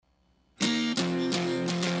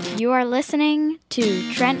You are listening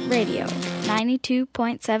to Trent Radio,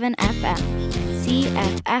 92.7 FM,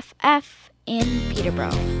 CFFF in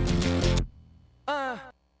Peterborough.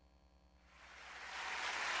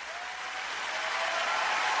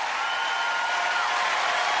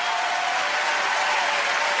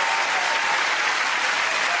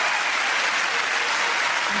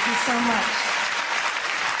 Thank you so much.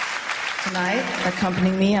 Tonight,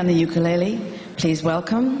 accompanying me on the ukulele, please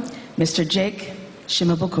welcome Mr. Jake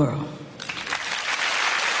Shimabukuro.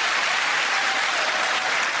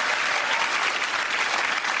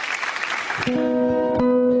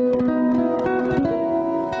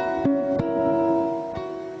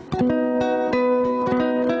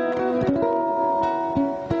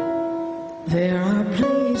 There are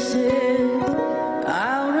places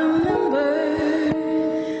I'll remember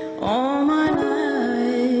all my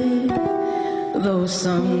life, though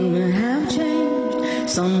some have changed,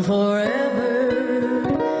 some forever,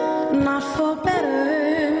 not for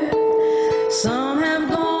better. Some have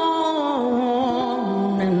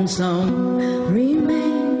gone and some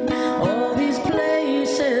remain. All these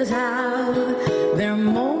places have their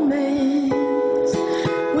moments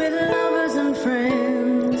with lovers and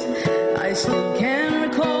friends. I still can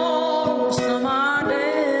recall some are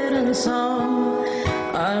dead and some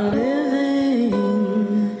are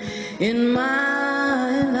living in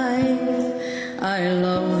my life. I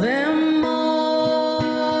love them all.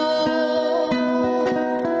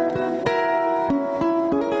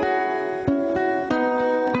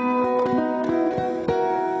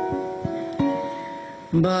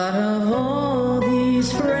 But of all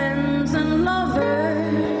these friends and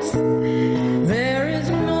lovers, there is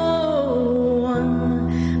no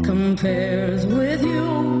one compares with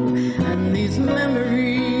you, and these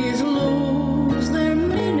memories lose their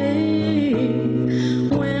meaning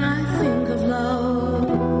when I think of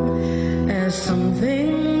love as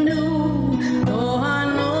something new. Though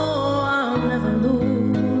I know I'll never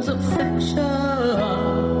lose affection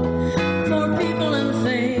for people and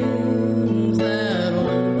things that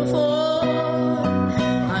went before.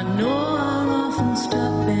 I know I'll often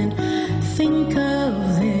stop and think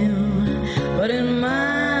of them, but in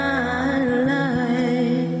my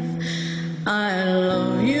life, I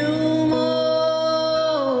love you more.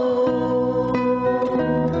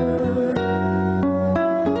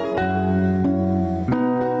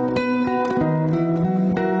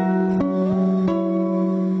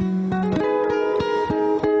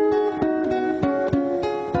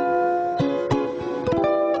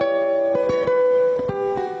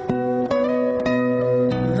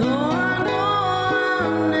 Though I know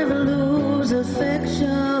I'll never lose affection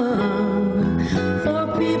for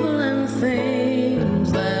people and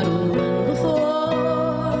things that went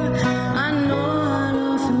before. I know I'd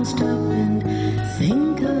often stop and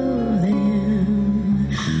think of them,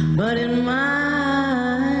 but in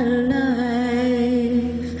my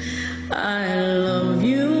life, I love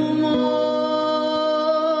you more.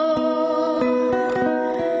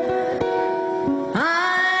 I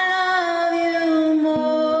love you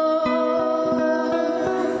more.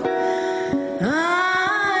 I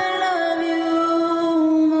love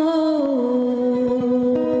you more.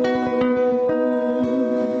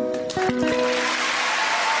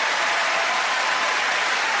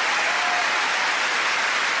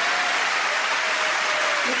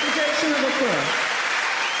 Mr. Jake Shimabukuro.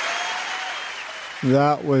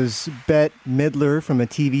 That was Bette Midler from a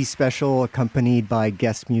TV special, accompanied by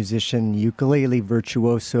guest musician, ukulele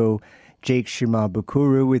virtuoso Jake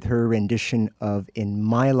Shimabukuro with her rendition of In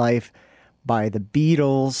My Life by the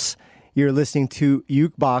Beatles. You're listening to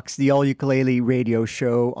Ukebox, the all-ukulele radio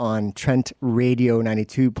show on Trent Radio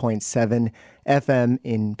 92.7 FM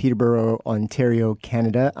in Peterborough, Ontario,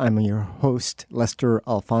 Canada. I'm your host, Lester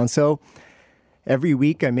Alfonso. Every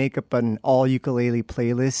week I make up an all-ukulele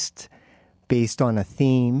playlist based on a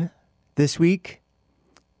theme. This week,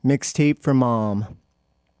 Mixtape for Mom.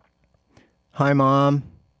 Hi, Mom.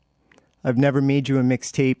 I've never made you a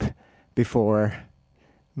mixtape before.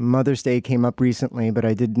 Mother's Day came up recently, but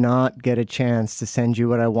I did not get a chance to send you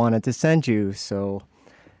what I wanted to send you, so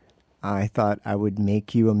I thought I would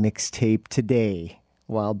make you a mixtape today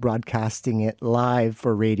while broadcasting it live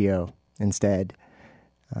for radio instead.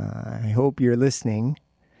 I hope you're listening.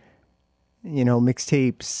 You know,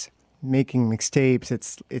 mixtapes, making mixtapes,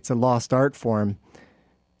 it's a lost art form.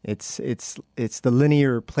 It's the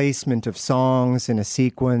linear placement of songs in a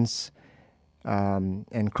sequence,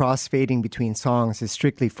 and crossfading between songs is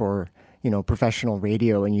strictly for, professional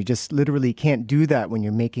radio, and you just literally can't do that when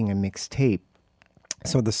you're making a mixtape.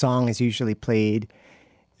 So the song is usually played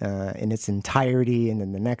in its entirety, and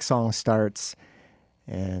then the next song starts.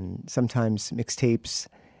 And sometimes mixtapes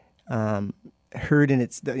heard in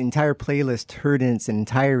the entire playlist, heard in its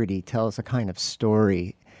entirety, tells a kind of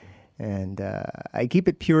story. And I keep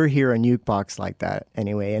it pure here on Ukebox like that.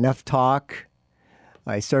 Anyway, enough talk.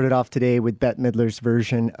 I started off today with Bette Midler's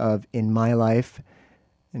version of In My Life.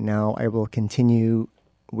 And now I will continue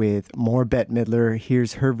with more Bette Midler.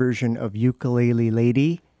 Here's her version of Ukulele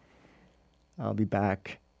Lady. I'll be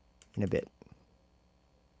back in a bit.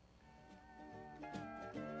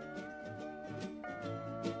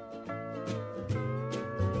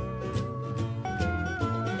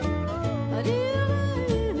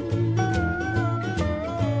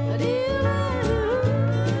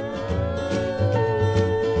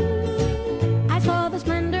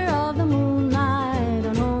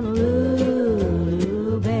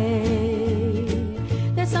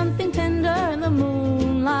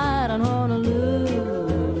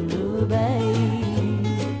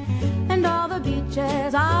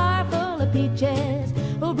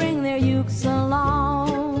 Who bring their ukes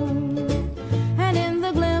along, and in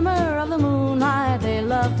the glimmer of the moonlight they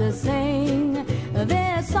love to sing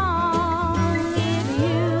their song. If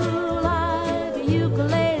you like a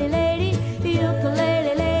ukulele lady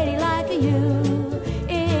like you.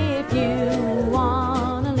 If you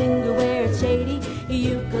wanna linger where it's shady,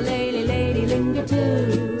 ukulele lady linger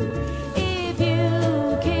too. If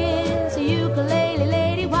you kiss a ukulele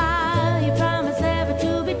lady while you promise ever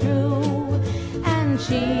to be true,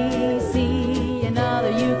 she see another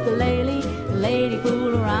ukulele lady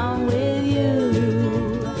fool around with you.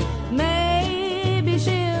 Maybe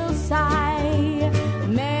she'll sigh,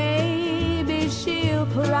 maybe she'll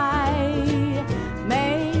cry,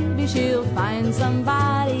 maybe she'll find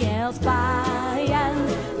somebody else by and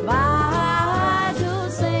by to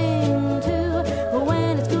sing to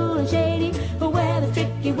when it's cool and shady, where the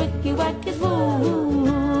tricky wicky wack is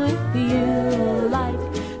woo. If you like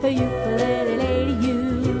a ukulele lady,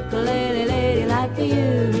 ukulele lady like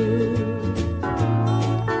you.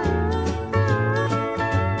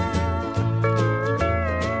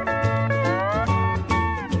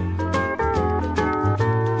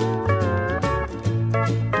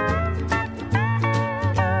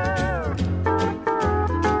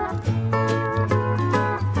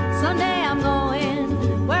 Someday I'm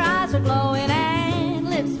going where eyes are glowing and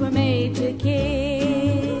lips were made to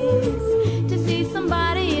kiss, to see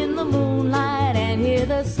somebody in the moonlight and hear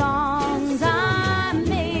the songs I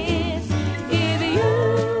miss. If you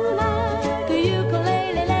like a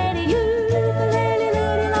ukulele lady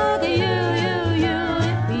like you.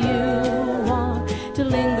 If you want to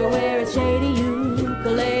linger where it's shady,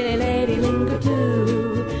 ukulele lady linger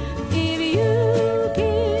too. If you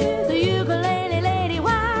kiss a ukulele lady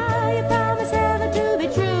while you promise ever to be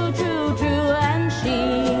true, and she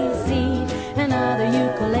sees another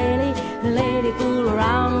ukulele lady fool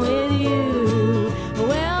around with you,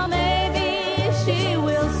 well, maybe she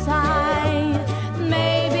will sigh,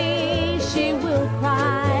 maybe she will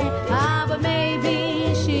cry, but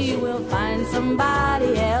maybe she will find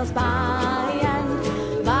somebody else by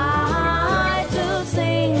and by to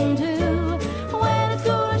sing to when it's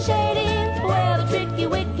cool and shady, where the tricky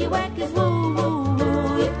wicky wack is woo, woo,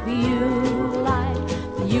 woo. If you like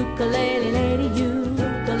the ukulele lady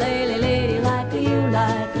like you,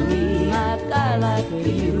 like me, like I like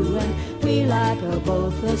you, and we like her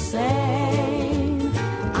both the same.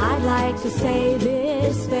 I'd like to say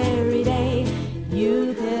this very day,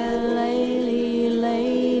 ukulele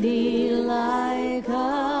lady like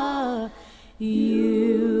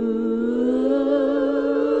you.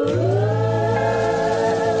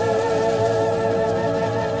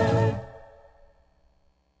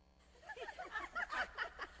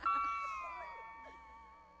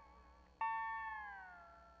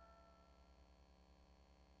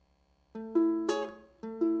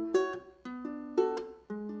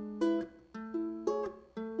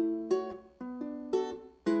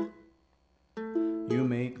 You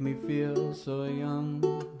make me feel so young.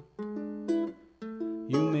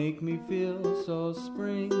 You make me feel so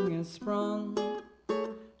spring is sprung.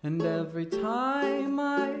 And every time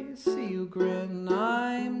I see you grin,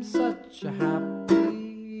 I'm such a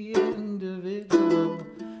happy individual.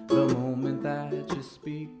 The moment that you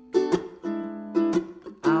speak,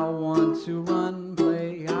 I want to run,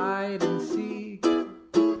 play hide and seek.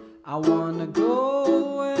 I wanna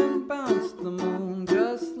go and bounce the moon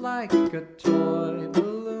just like a toy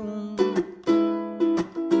balloon.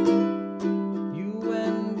 You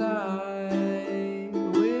and I,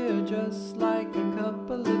 we're just like a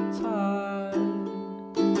couple of ties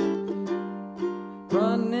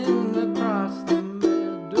running across the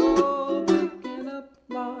meadow, picking up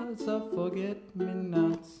lots of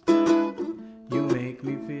forget-me-nots.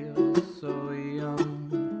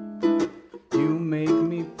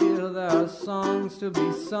 to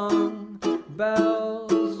be sung,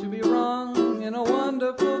 bells to be rung, and a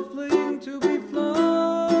wonderful fling to be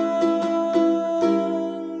flung.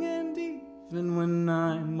 And even when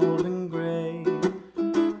I'm old and gray,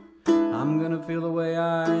 I'm gonna feel the way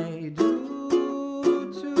I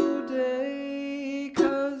do today.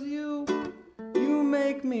 'Cause you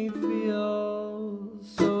make me feel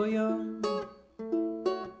so young.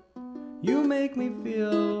 You make me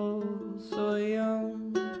feel so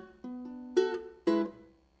young.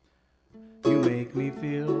 You make me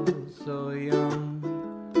feel so young.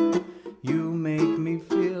 You make me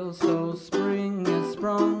feel so spring has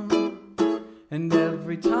sprung. And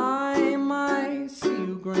every time I see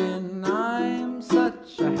you grin, I'm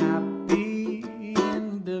such a happy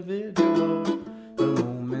individual. The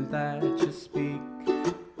moment that you speak,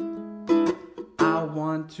 I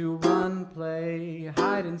want to run, play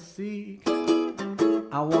hide and seek.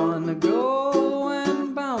 I wanna go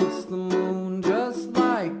and bounce the moon just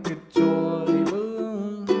like a toy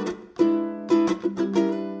balloon.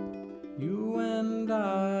 You and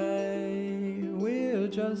I, we're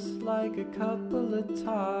just like a couple of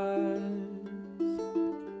ties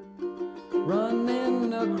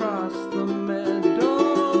running across the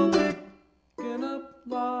meadow, picking up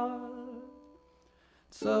lots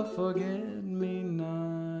of forget-me-nots.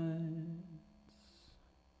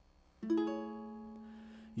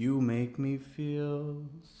 You make me feel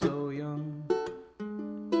so young.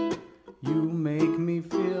 You make me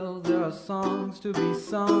feel there are songs to be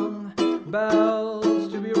sung, bells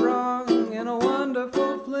to be rung, and a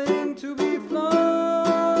wonderful fling to be flung.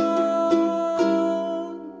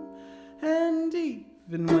 And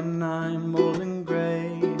even when I'm old and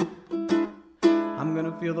gray, I'm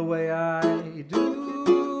gonna feel the way I do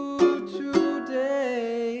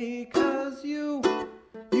today. 'Cause you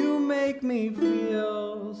make me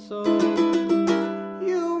feel so.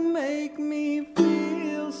 You make me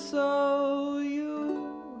feel so. You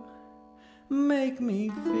make me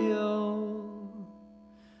feel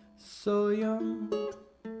so young.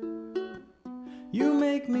 You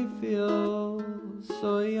make me feel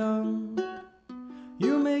so young.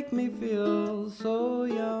 You make me feel so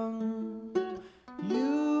young.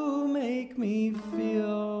 You make me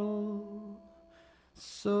feel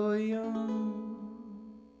so young.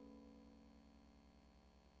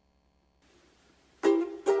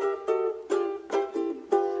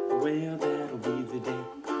 Well, that'll be the day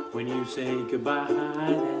when you say goodbye.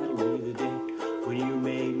 That'll be the day when you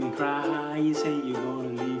make me cry. You say you're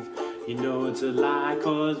gonna leave, you know it's a lie.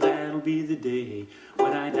 'Cause that'll be the day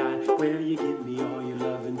when I die. Well, you give me all your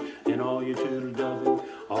loving and all your turtle doving,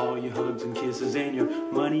 all your hugs and kisses and your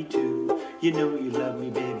money too. You know you love me,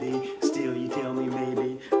 baby. Still you tell me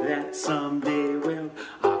maybe that someday, well,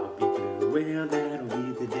 I'll be through. Well, that'll be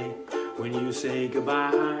the day when you say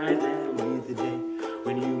goodbye. That'll be the day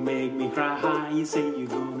when you make me cry. You say you're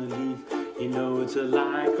gonna leave, you know it's a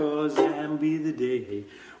lie. 'Cause that'll be the day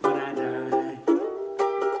when I die.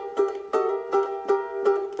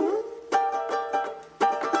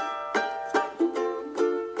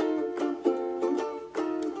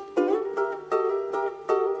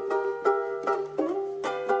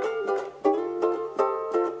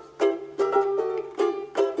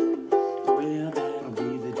 Well, that'll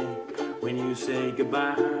be the day when you say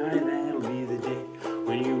goodbye. That'll be the day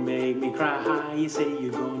when you make me cry. You say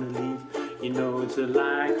you're gonna leave, you know it's a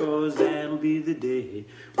lie. 'Cause that'll be the day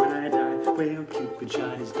when I die. Well, Cupid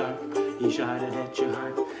shot his dart, he shot it at your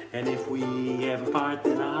heart. And if we ever part,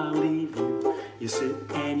 then I'll leave you. You sit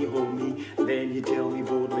and you hold me, then you tell me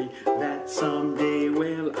boldly that someday,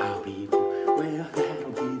 well, I'll be through. Well,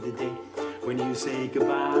 that'll be the day when you say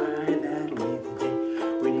goodbye. That'll be the day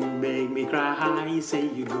when you make me cry. You say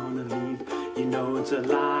you're gonna leave, you know it's a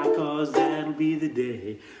lie. 'Cause that'll be the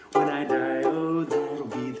day when I die. Oh,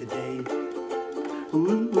 that'll be the day.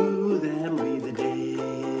 Ooh, that'll be the day.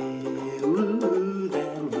 Ooh,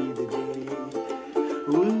 that'll be the day.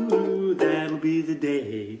 Ooh, that'll be the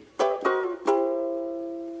day.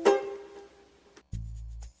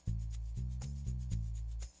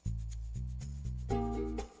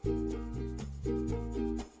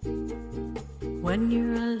 When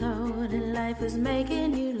you're alone and life is making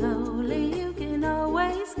you lonely, you can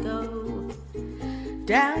always go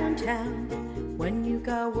downtown. When you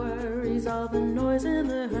got worries, all the noise and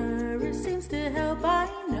the hurry seems to help, I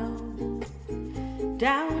know.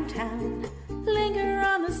 Downtown, linger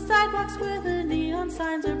on the sidewalks where the neon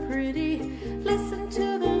signs are pretty. Listen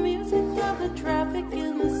to the music of the traffic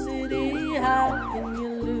in the city. How can you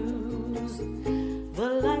lose? The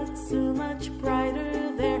lights are much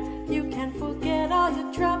brighter there. You can forget all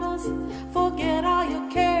your troubles, forget all your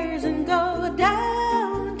cares, and go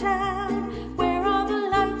downtown, where all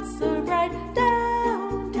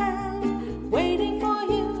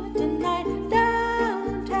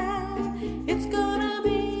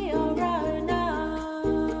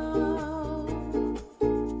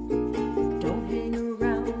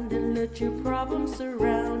let your problems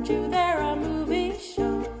surround you. There are movie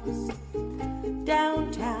shows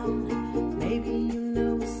downtown. Maybe you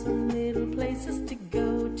know some little places to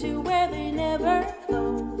go to where they never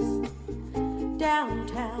close.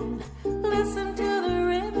 Downtown, listen to the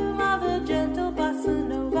rhythm of a gentle bossa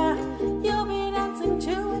nova. You'll be dancing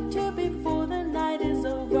to it too before the night is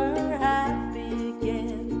over. Happy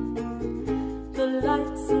again. The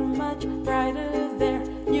lights are much brighter there.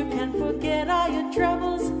 You can forget all your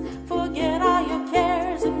troubles, forget all your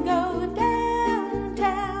cares, and go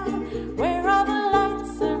downtown, where all the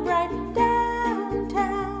lights are bright.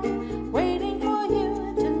 Downtown, waiting for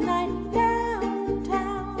you tonight.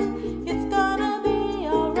 Downtown, it's gonna be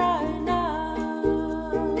alright now.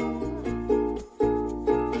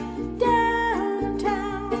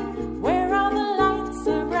 Downtown, where all the lights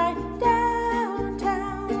are bright.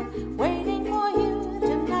 Downtown, waiting for you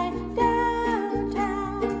tonight.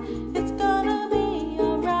 Downtown, it's gonna be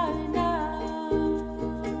alright now.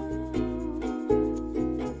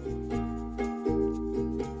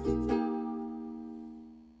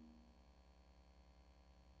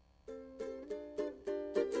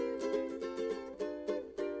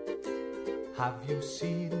 Have you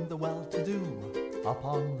seen the well-to-do up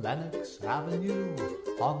on Lenox Avenue,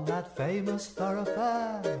 on that famous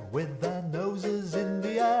thoroughfare with their noses in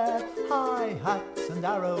the air, high hats and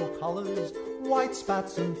arrow collars, white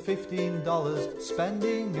spats and $15,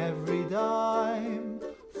 spending every dime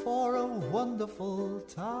for a wonderful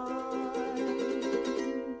time?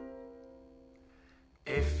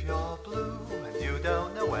 If you're blue and you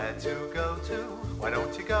don't know where to go to, why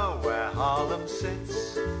don't you go where Harlem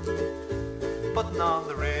sits, button on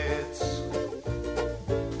the Ritz,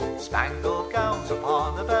 spangled gowns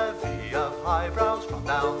upon a bevy of highbrows from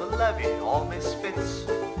down the levee, all misfits,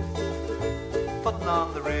 button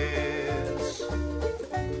on the Ritz.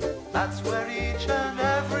 That's where each and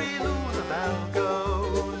every Luna Belle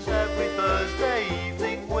goes every Thursday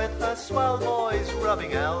evening with her swell boys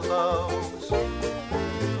rubbing elbows.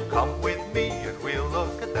 Come with me and we'll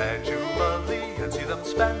look at their jewelry and see them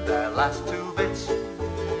spend their last 2 bits,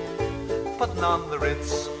 putting on the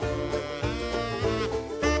Ritz.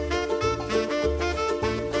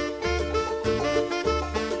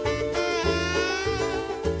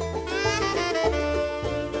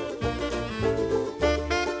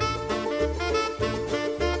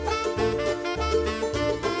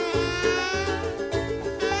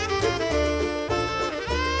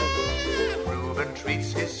 Reuben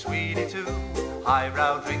treats his sweetie to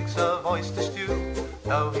highbrow drinks of oyster stew,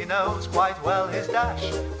 though he knows quite well his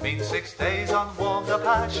dash means 6 days on warmed-up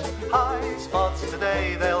hash. High spots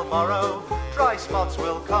today they'll borrow, dry spots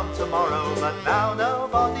will come tomorrow, but now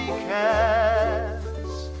nobody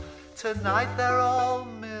cares. Tonight they're all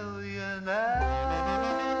millionaires.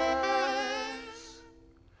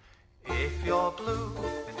 If you're blue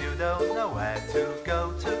and you don't know where to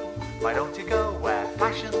go to, why don't you go where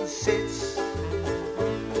fashion sits,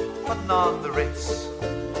 putting on the Ritz.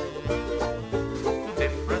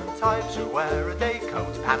 Different types who wear a day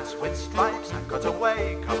coat, pants with stripes and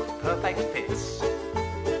cutaway coat, perfect fits,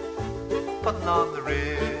 putting on the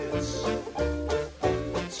Ritz.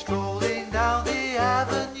 Strolling down the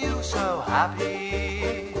avenue so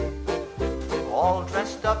happy, all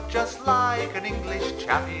dressed up just like an English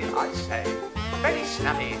chappie, I say, very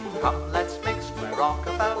snappy. Come let's mix where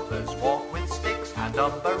Rockefellers walk with sticks and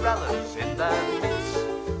umbrellas in their midst,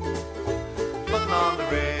 putting on the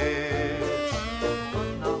Ritz,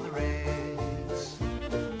 putting on the Ritz,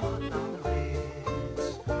 putting on the Ritz,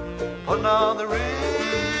 putting on the Ritz.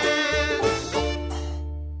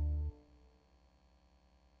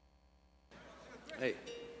 Hey.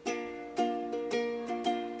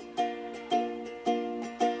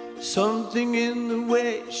 Something in the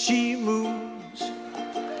way she moves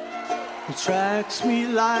attracts me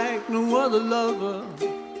like no other lover.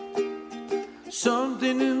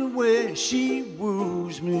 Something in the way she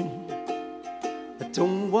woos me, I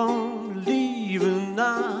don't want to leave her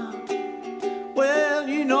now. Well,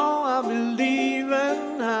 you know I'll be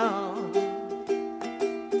leaving now.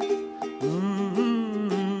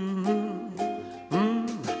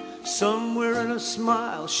 Somewhere in a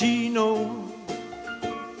smile she knows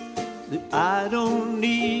that I don't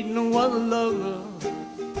need no other lover.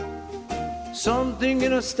 Something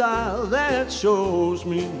in her style that shows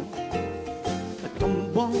me I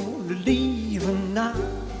don't want to leave her now.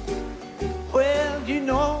 Well, you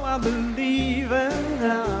know I believe her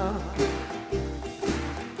now.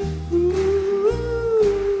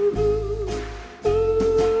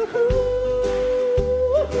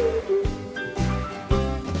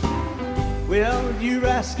 Well, you're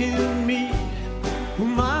asking me who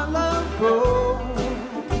my love grows.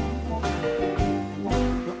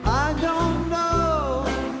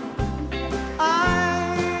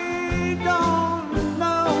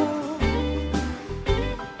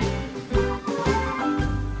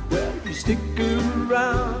 stick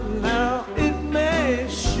around. Now it may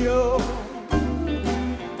show,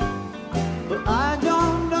 but I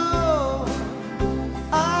don't know.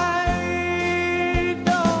 I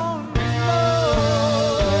don't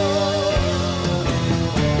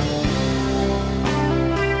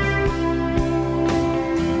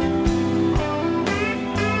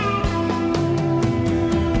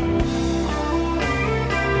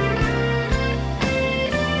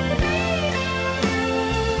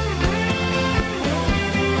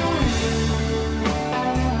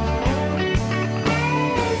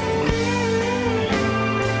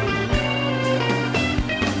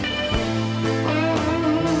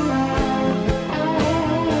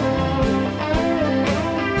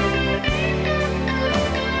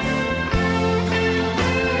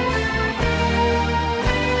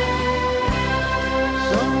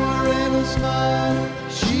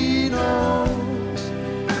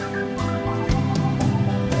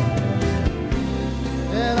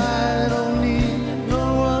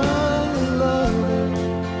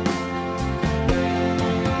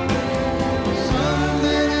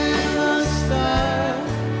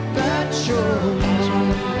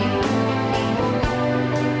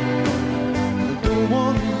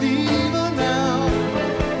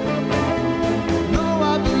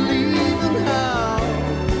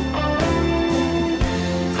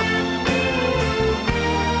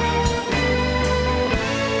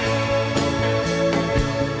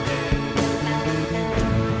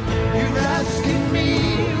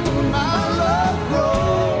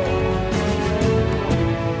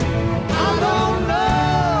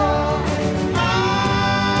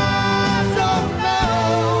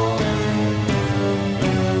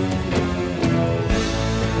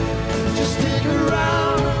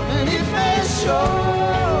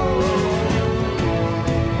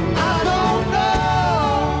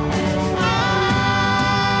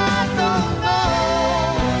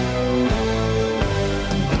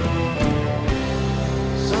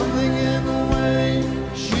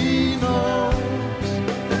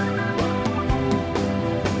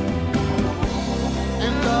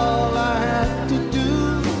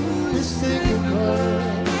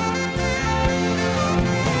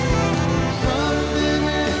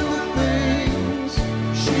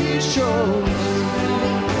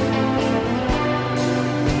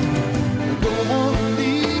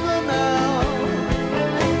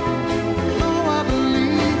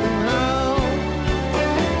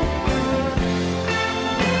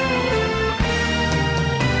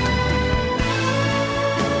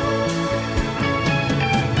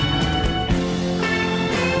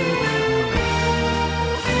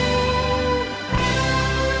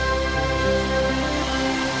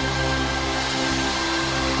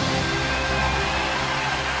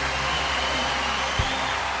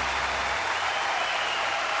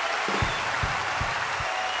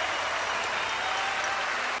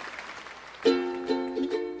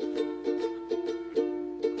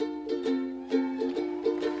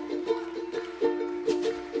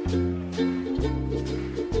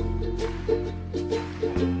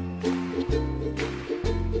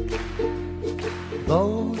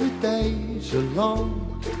Though the days are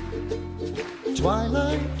long,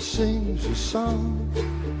 twilight sings a song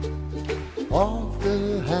of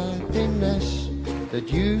the happiness that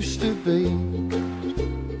used to be.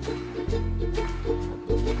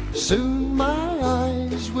 Soon my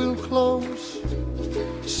eyes will close,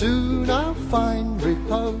 soon I'll find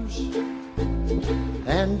repose,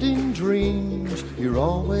 and in dreams you're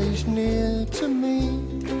always near to me.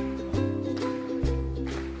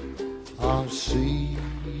 I'll see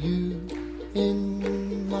you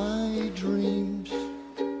in my dreams,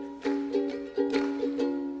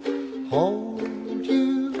 hold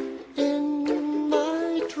you in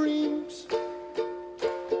my dreams.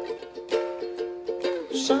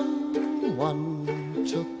 Someone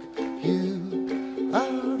took you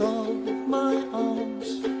out of my arms,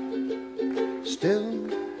 still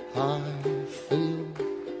I feel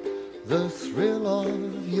the thrill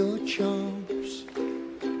of your charms.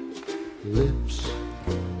 Lips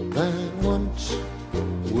that once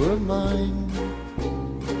were mine,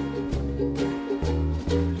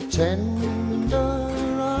 tender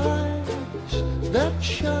eyes that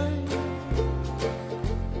shine,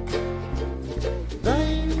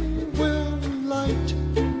 they will light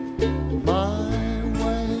my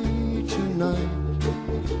way tonight.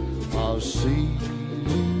 I'll see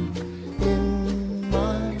you in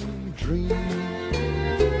my dreams.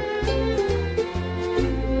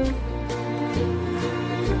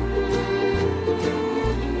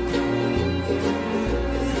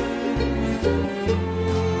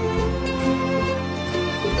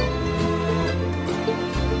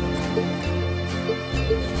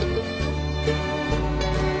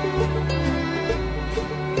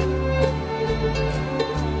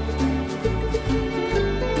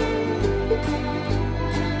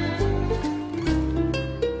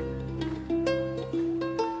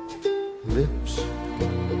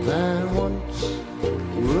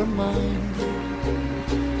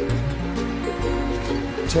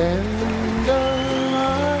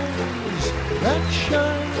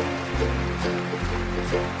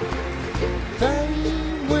 They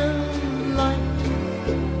will light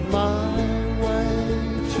my way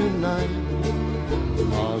tonight.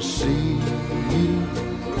 I'll see you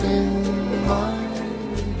in my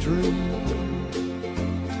dream.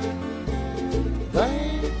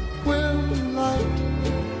 They will light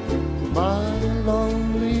my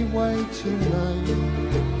lonely way tonight.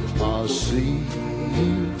 I'll see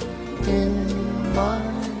you in my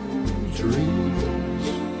dreams.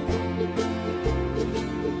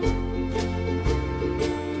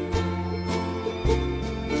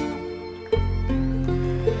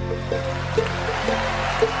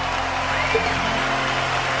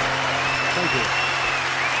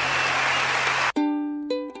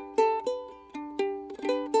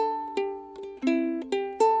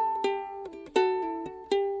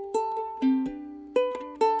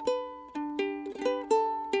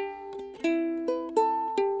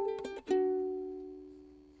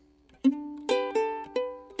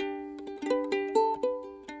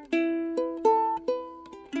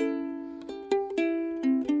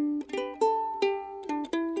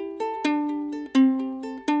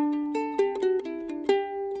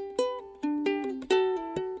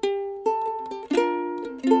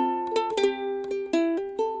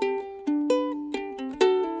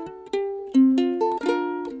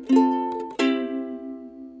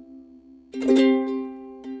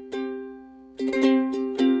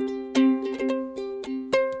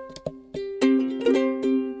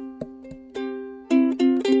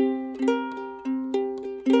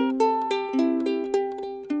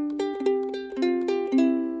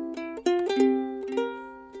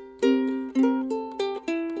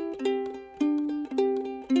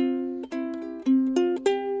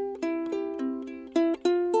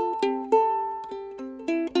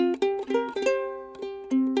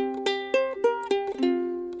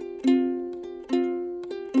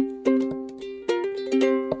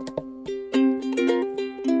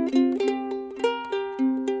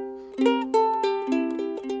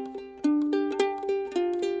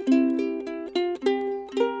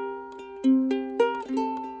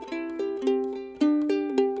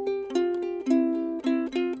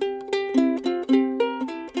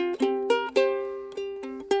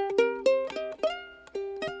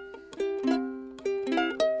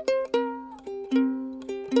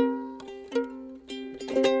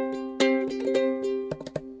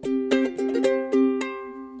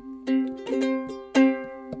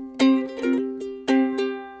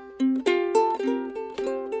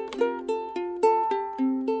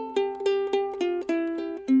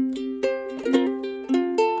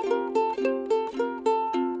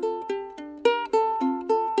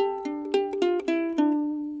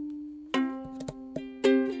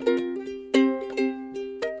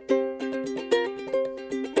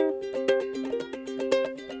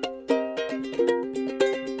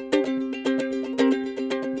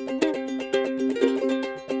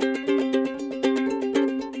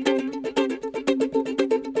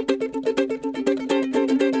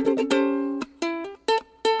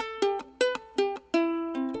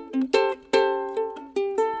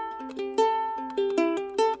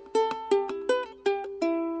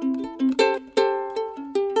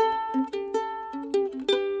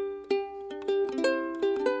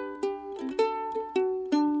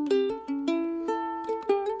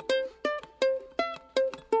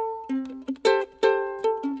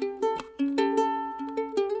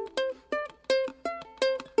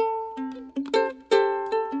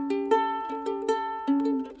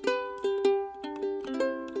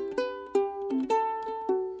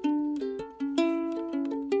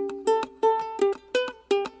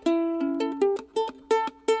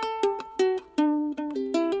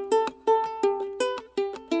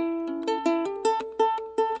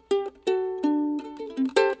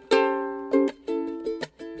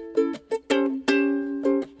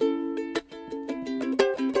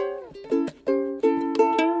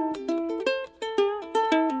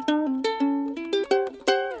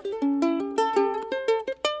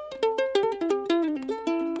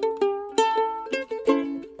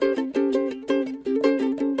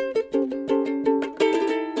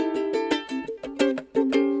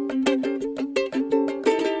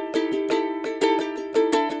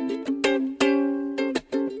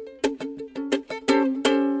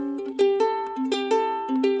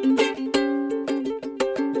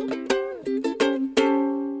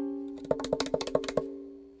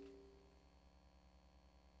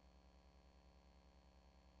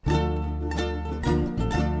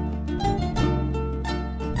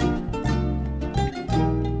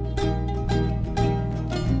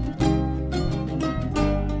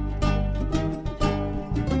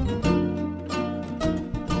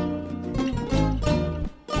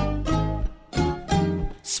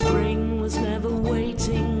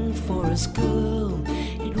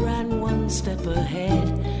 step ahead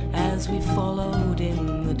as we followed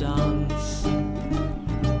in the dance.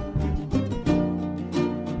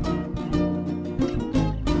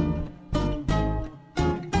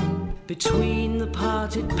 Between the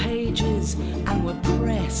parted pages, and we're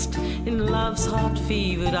pressed in love's hot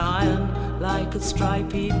fevered iron like a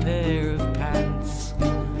stripy pair of pants.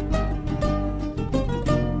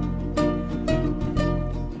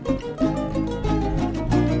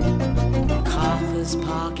 MacArthur's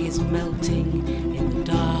Park is melting in the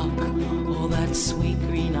dark, all that sweet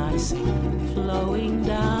green icing flowing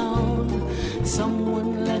down.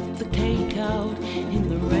 Someone left the cake out in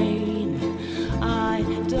the rain. I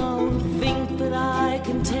don't think that I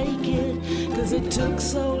can take it, 'cause it took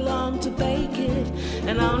so long to bake it,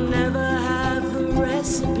 and I'll never have the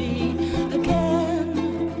recipe again.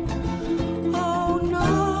 Oh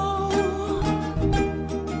no.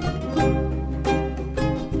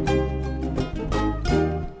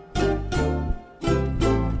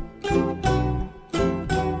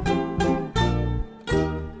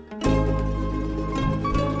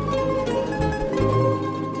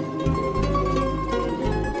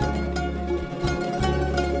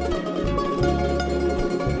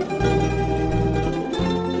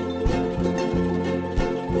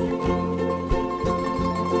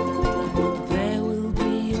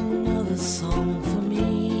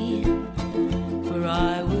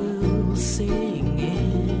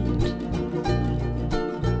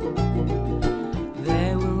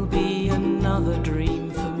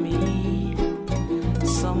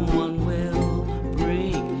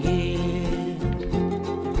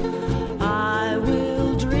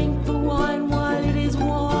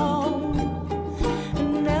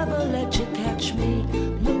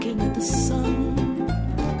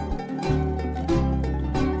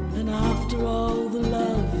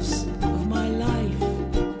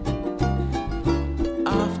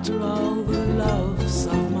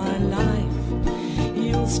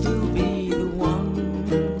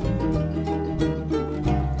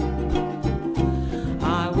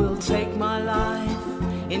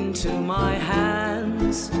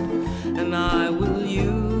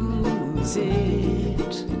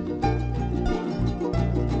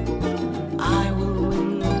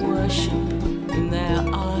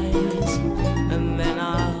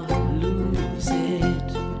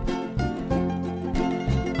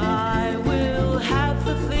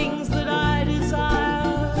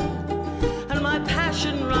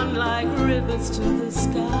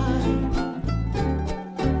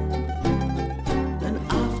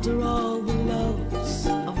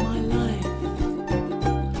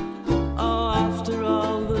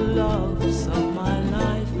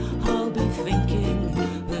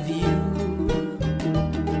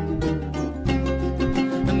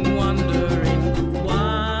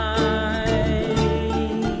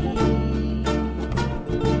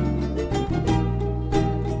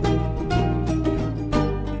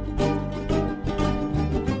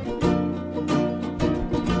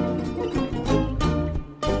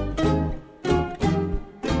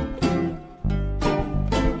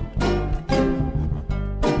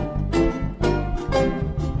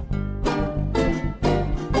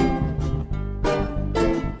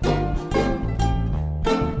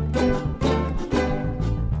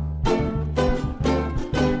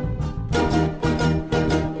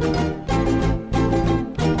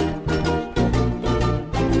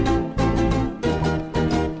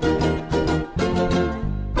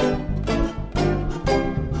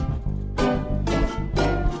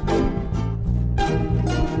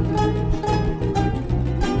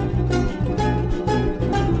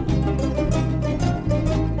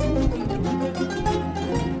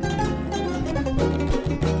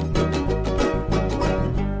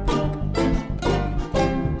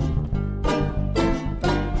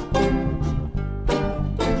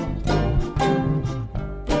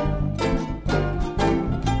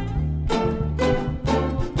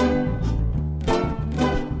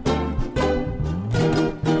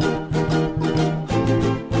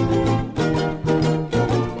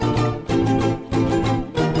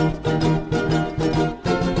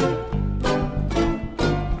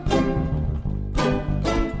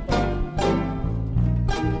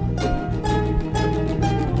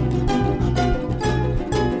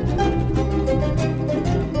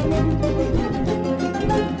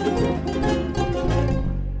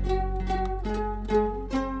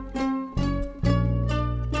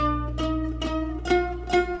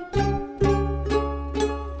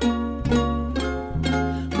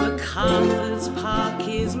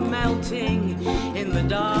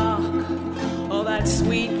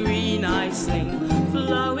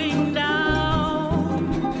 Flowing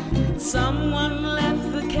down, someone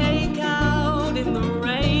left the cake out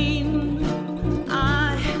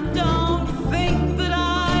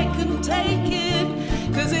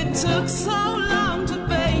took so long to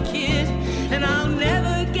bake it, and I'll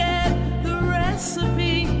never get the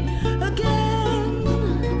recipe again.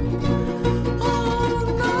 Oh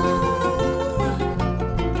no.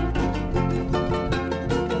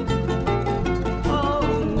 Oh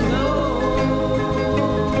no.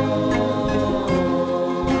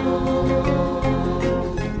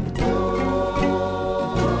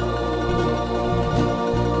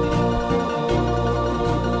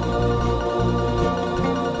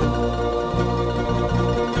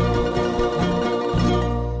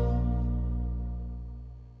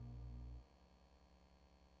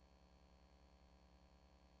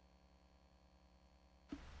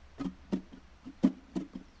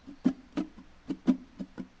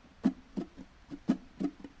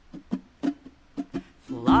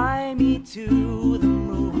 Fly me to the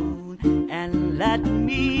moon and let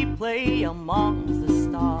me play amongst the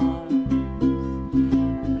stars.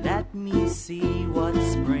 Let me see what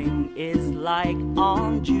spring is like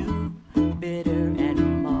on Jupiter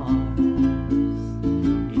and Mars.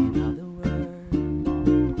 In other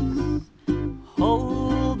words,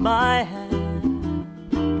 hold my hand.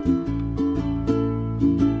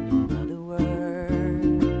 In other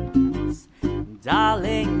words,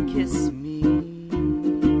 darling, kiss me.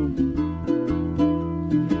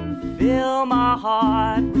 Fill my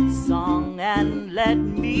heart with song and let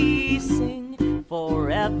me sing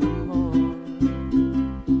forevermore.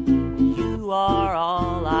 You are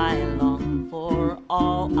all I long for,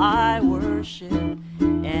 all I worship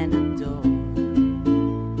and adore.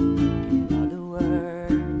 In other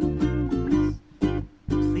words,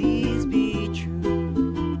 please be true.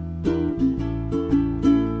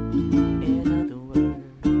 In other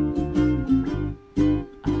words,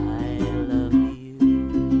 I love you.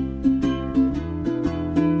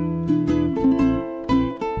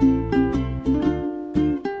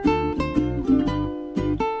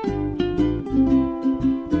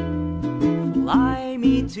 Fly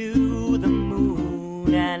me to the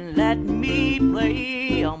moon and let me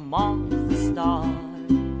play among the stars.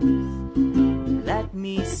 Let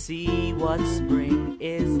me see what spring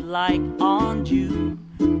is like on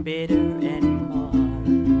Jupiter and Mars.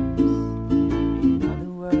 In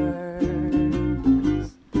other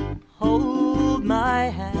words, hold my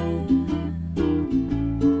hand.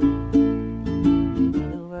 In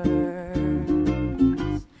other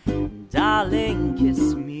words, darling,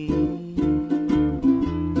 kiss me.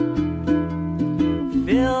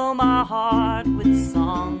 Fill my heart with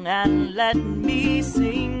song and let me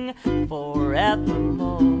sing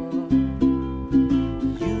forevermore.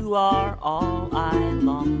 You are all I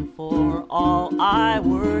long for, all I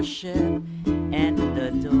worship and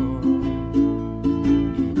adore.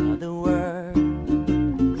 In other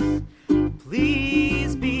words,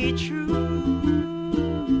 please be true.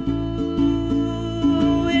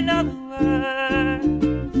 In other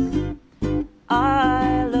words,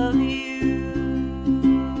 I love you.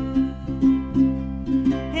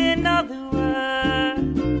 In other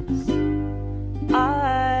words,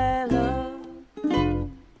 I love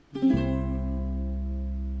you.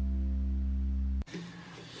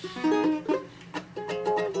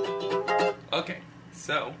 Okay,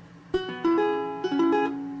 so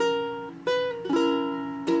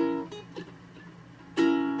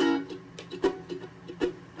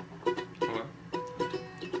hello.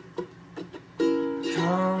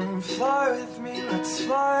 Come fly with me, let's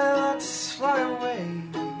fly away.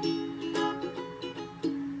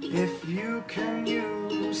 If you can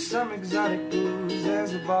use some exotic booze,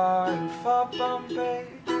 there's a bar in far Bombay.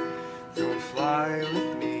 Come fly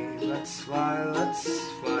with me, let's fly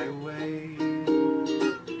away.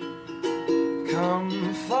 Come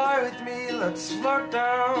fly with me, let's float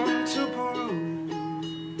down to Peru.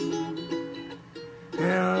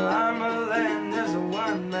 In Lima Land, there's a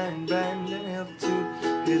one-man band, and he'll toot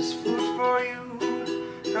his flute for you.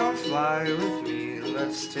 Come fly with me,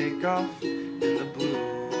 let's take off in the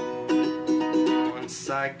blue. Once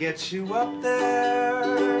I get you up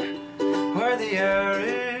there, where the air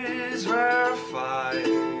is rarefied,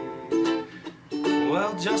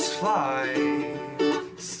 well, just fly,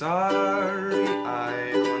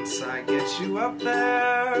 starry-eyed. Once I get you up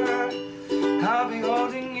there, I'll be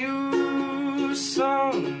holding you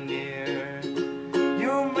so near.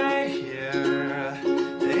 You may hear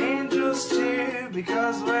the angels cheer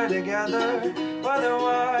because we're together.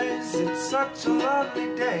 Otherwise, it's such a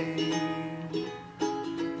lovely day.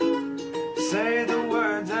 Say the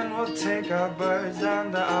words and we'll take our birds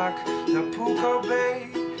down to Acapulco Bay.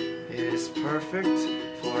 It is perfect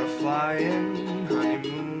for a flying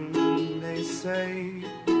honeymoon, they say.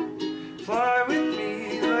 Fly with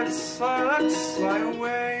me, let's fly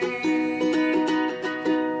away.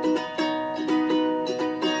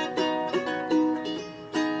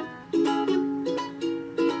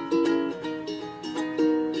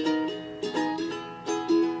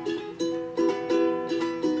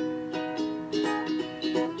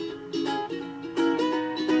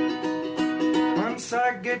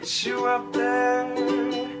 I get you up there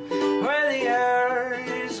where the air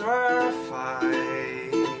is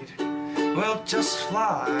rarefied? Well, just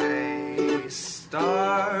fly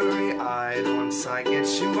starry-eyed. Once I get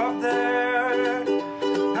you up there,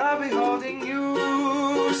 I'll be holding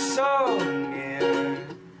you so near.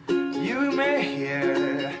 You may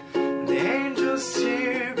hear the angels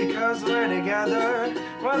cheer because we're together.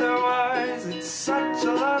 Otherwise, it's such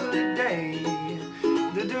a lovely day.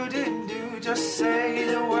 Do-do-do-do, just say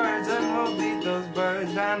the words and we'll beat those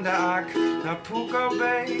birds down to Acapulco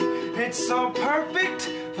Bay. It's so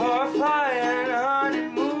perfect for a flying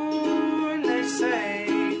honeymoon, they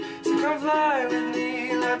say. So come fly with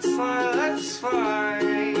me, let's fly, let's fly.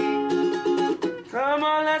 Come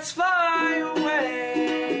on, let's fly away.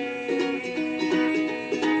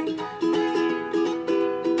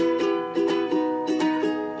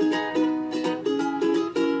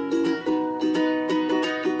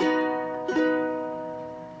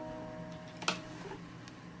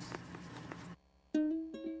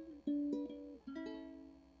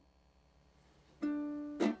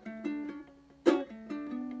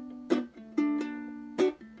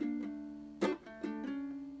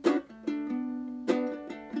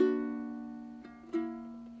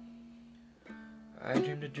 I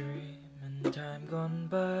dreamed a dream in time gone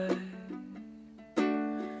by,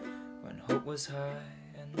 when hope was high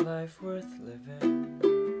and life worth living.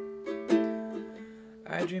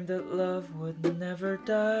 I dreamed that love would never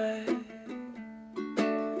die.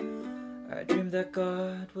 I dreamed that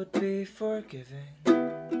God would be forgiving.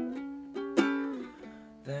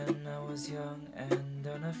 Then I was young and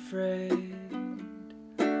unafraid,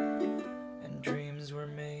 and dreams were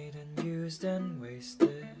made and used and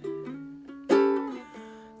wasted.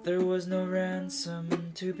 There was no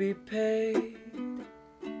ransom to be paid,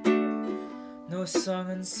 no song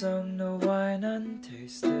unsung, no wine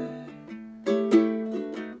untasted.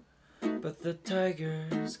 But the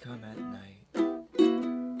tigers come at night,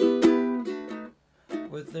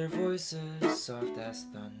 with their voices soft as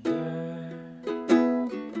thunder,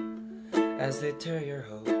 as they tear your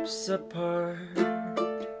hopes apart,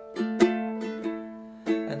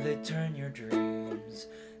 and they turn your dreams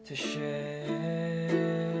to shame.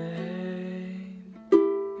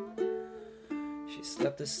 She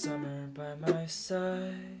slept the summer by my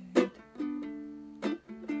side.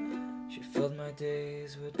 She filled my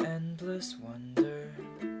days with endless wonder.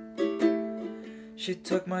 She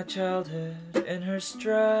took my childhood in her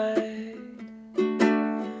stride,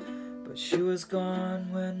 but she was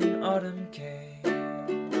gone when autumn came.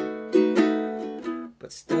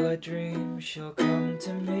 But still I dream she'll come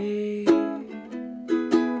to me,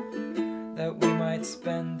 that we might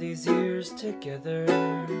spend these years together.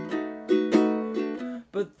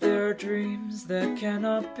 But there are dreams that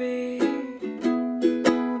cannot be,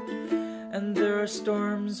 and there are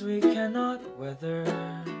storms we cannot weather.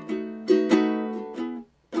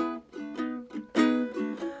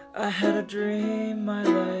 I had a dream my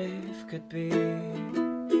life could be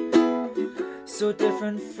so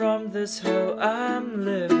different from this hell I'm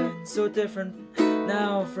living, so different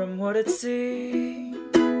now from what it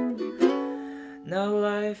seemed. Now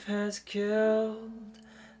life has killed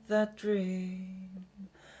that dream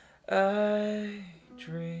I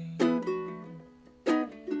dreamed.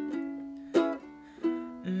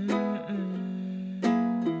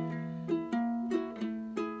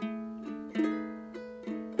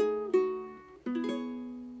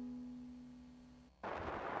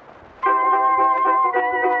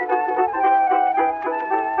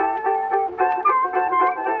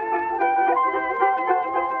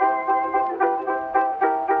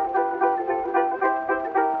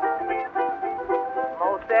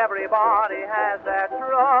 Everybody has their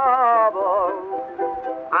troubles.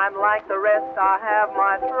 I'm like the rest, I have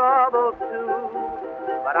my troubles too.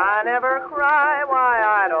 But I never cry, why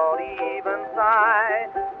I don't even sigh.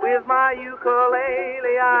 With my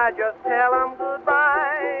ukulele I just tell 'em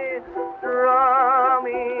goodbye.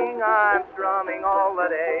 Strumming, I'm strumming all the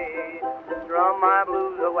day. Strum my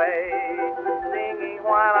blues away, singing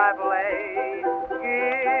while I play.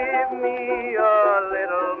 Give me a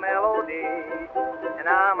little melody, and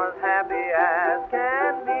I'm as happy as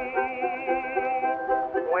can be.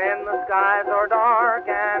 When the skies are dark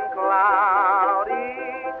and cloudy,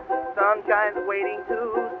 sunshine's waiting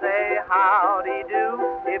to say howdy do.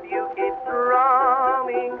 If you keep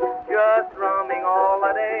strumming, just strumming all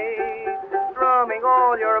the day, strumming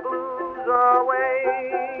all your blues away.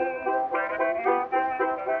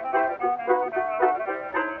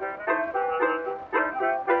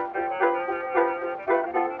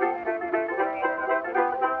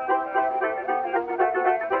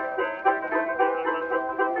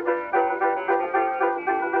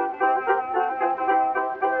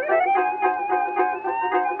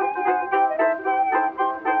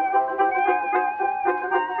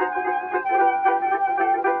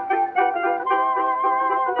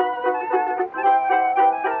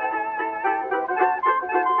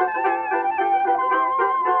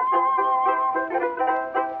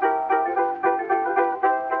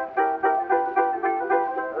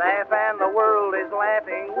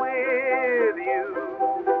 with you.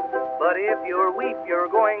 But if you're weep, you're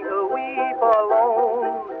going to weep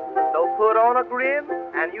alone. So put on a grin,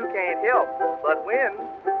 and you can't help but win.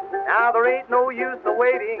 Now there ain't no use of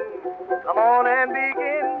waiting. Come on and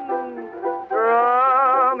begin.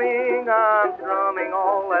 Strumming, I'm strumming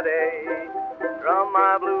all the day. Drum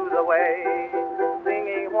my blues away,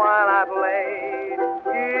 singing while I play.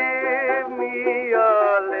 Give me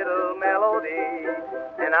a little melody,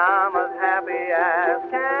 and I'm as happy as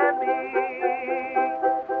can be.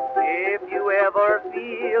 If you ever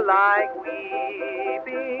feel like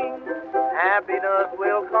weeping, happiness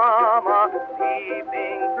will come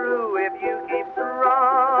peeping through if you keep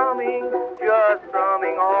strumming, just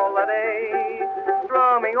strumming all the day,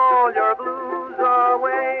 strumming all your blues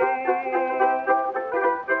away.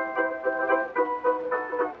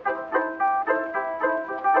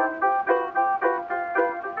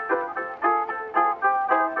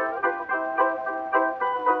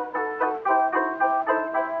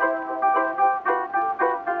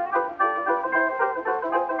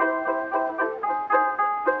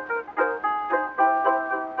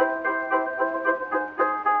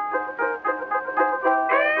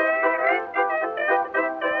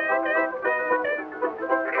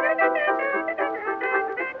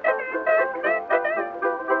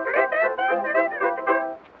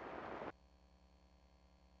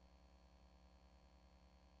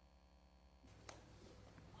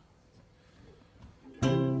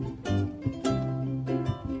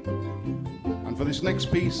 For this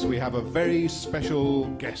next piece, we have a very special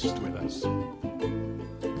guest with us.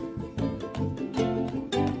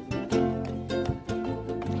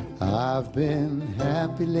 I've been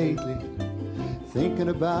happy lately, thinking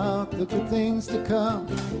about the good things to come,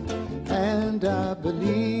 and I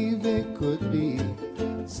believe it could be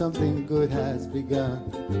something good has begun.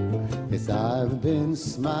 Yes, I've been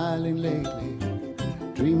smiling lately,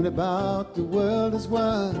 dreaming about the world as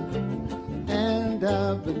one, and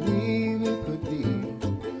I believe it could be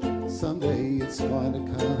someday it's going to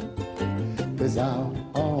come. 'Cause out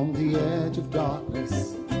on the edge of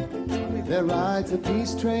darkness there rides a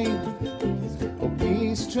peace train. Oh,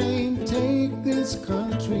 peace train, take this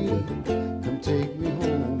country, come take me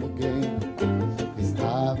home again. 'Cause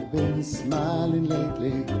I've been smiling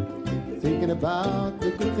lately, thinking about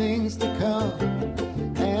the good things to come,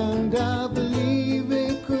 and I believe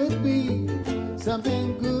it could be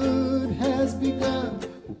something good has begun.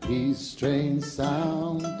 Oh, peace train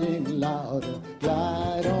sounding louder,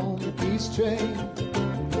 glide on the peace train.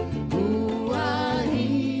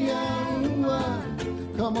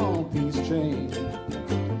 Come on, peace train.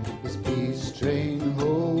 This peace train,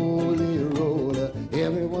 holy roller,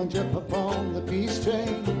 everyone jump up on the peace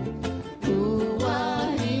train.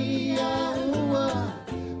 Ooh-ah-ee-ah, ooh-ah.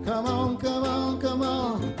 Come on, come on, come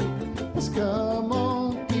on. Let's come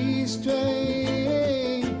on, peace train.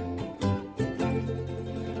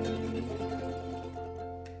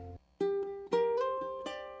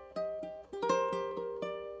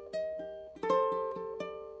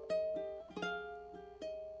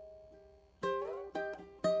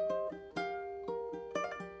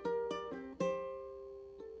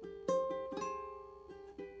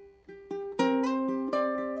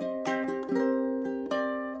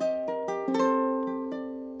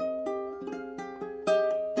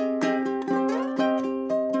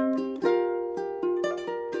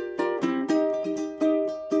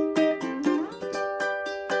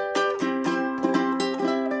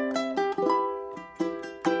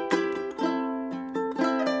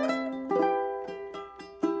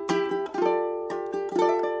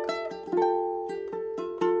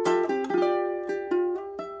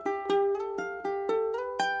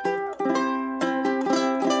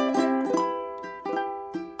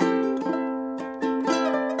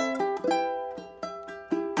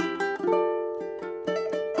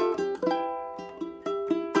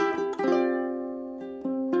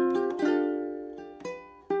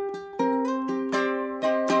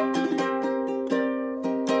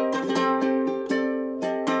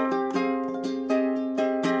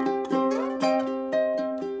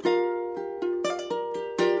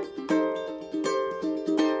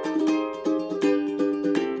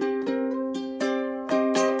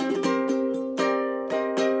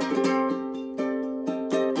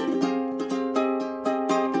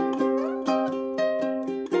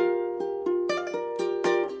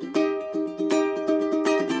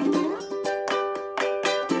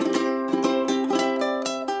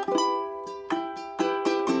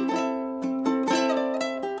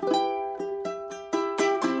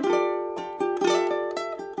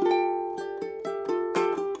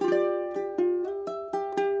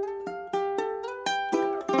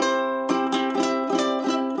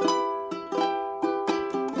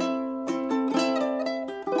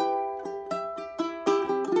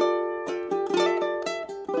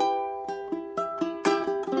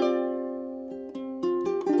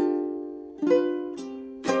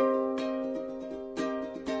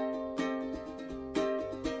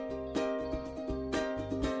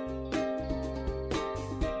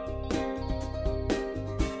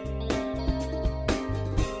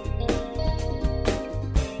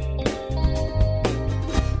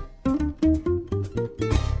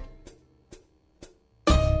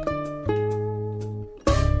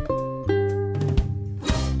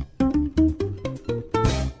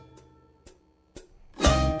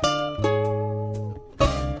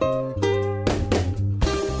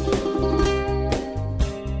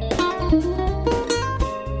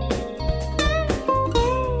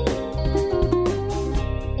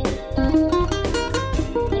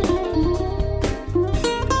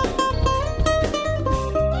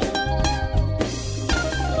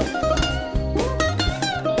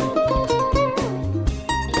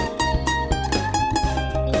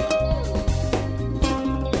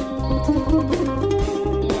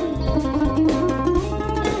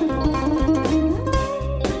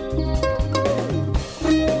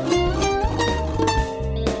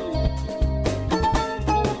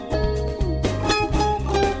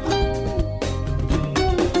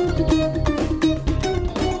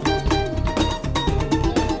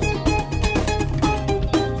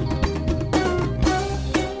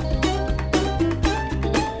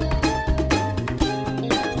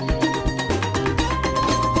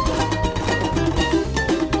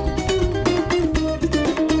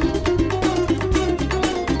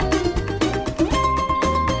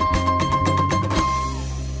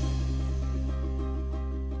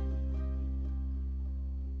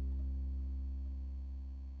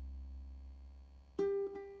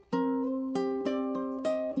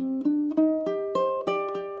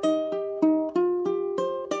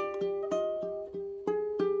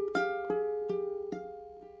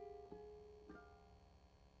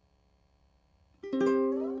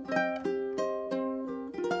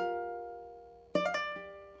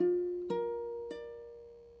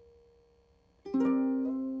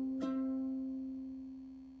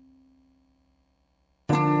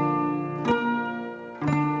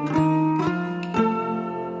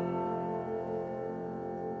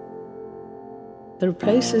 There are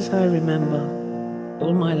places I remember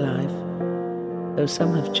all my life, though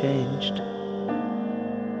some have changed.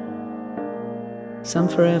 Some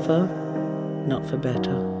forever, not for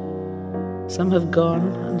better. Some have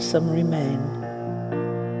gone and some remain.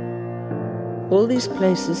 All these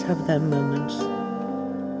places have their moments.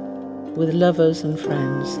 With lovers and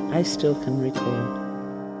friends, I still can recall.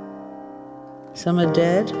 Some are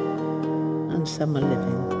dead and some are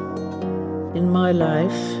living. In my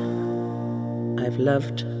life, I've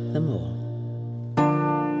loved them all.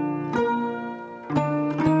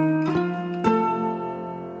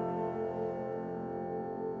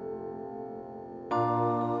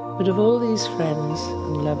 But of all these friends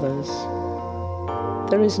and lovers,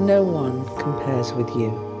 there is no one compares with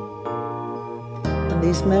you. And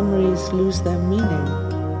these memories lose their meaning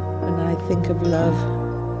when I think of love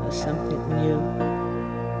as something new.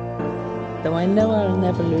 Though I know I'll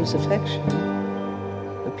never lose affection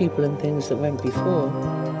for people and things that went before,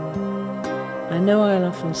 I know I'll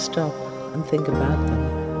often stop and think about them.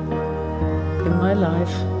 In my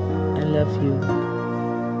life, I love you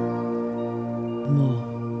more.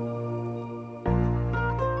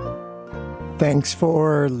 Thanks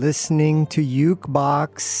for listening to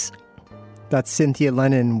Ukebox. That's Cynthia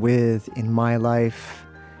Lennon with In My Life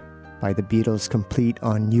by the Beatles, complete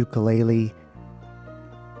on ukulele.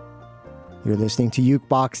 You're listening to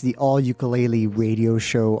Ukebox, the all-ukulele radio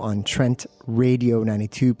show on Trent Radio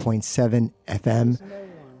 92.7 FM.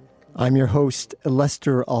 I'm your host,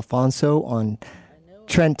 Lester Alfonso, on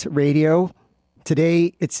Trent Radio.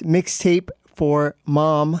 Today, it's Mixtape for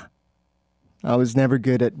Mom. I was never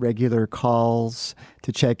good at regular calls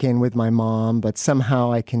to check in with my mom, but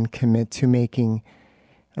somehow I can commit to making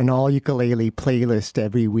an all-ukulele playlist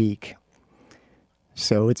every week.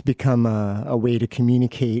 So it's become a way to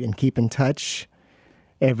communicate and keep in touch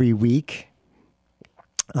every week.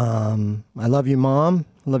 I love you, Mom.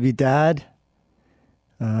 I love you, Dad.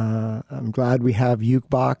 I'm glad we have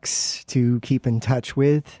Ukebox to keep in touch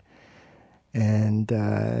with. And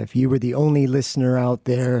if you were the only listener out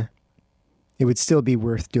there, it would still be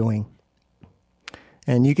worth doing.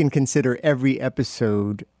 And you can consider every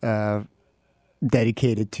episode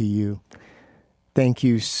dedicated to you. Thank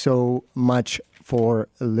you so much for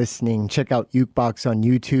listening. Check out Ukebox on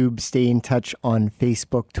YouTube. Stay in touch on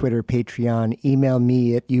Facebook, Twitter, Patreon. Email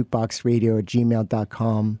me at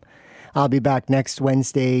ukeboxradio@gmail.com. I'll be back next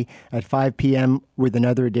Wednesday at 5 p.m. with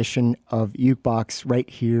another edition of Ukebox right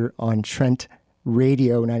here on Trent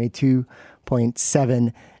Radio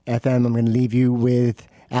 92.7 FM. I'm going to leave you with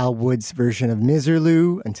Al Wood's version of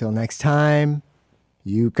Miserlou. Until next time,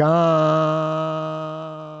 Yukon.